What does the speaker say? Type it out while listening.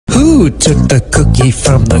Who took the cookie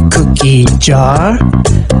from the cookie jar?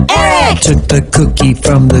 Eric! Took the cookie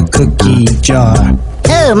from the cookie jar.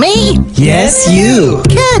 Who, me? Yes, you.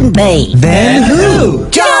 Couldn't be. Then who?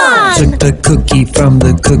 John! Took the cookie from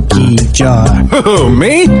the cookie jar. Who,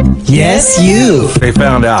 me? Yes, you. They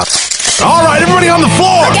found out. All right, everybody on the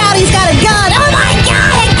floor! Look out, he's got a gun! Oh my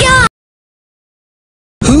god, a gun!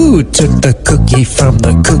 Who took the cookie from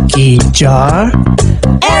the cookie jar?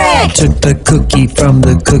 Eric! Took the cookie from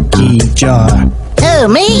the cookie jar. Who,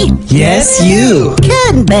 me? Yes, you.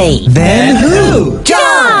 Couldn't be. Then who?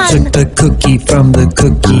 John! Took the cookie from the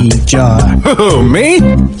cookie jar. Who, me?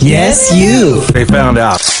 Yes, you. They found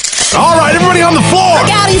out. All right, everybody on the floor!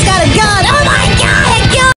 Look out, he's got a gun! Oh my god,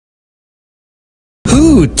 a gun!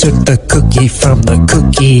 Who took the cookie from the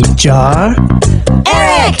cookie jar?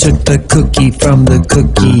 Eric! Took the cookie from the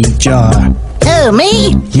cookie jar. Who,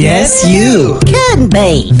 me? Yes, you. Couldn't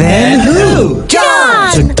be. Then who?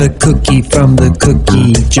 John! Took the cookie from the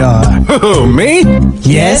cookie jar. Who, me?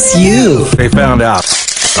 Yes, you. They found out.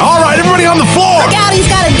 All right, everybody on the floor!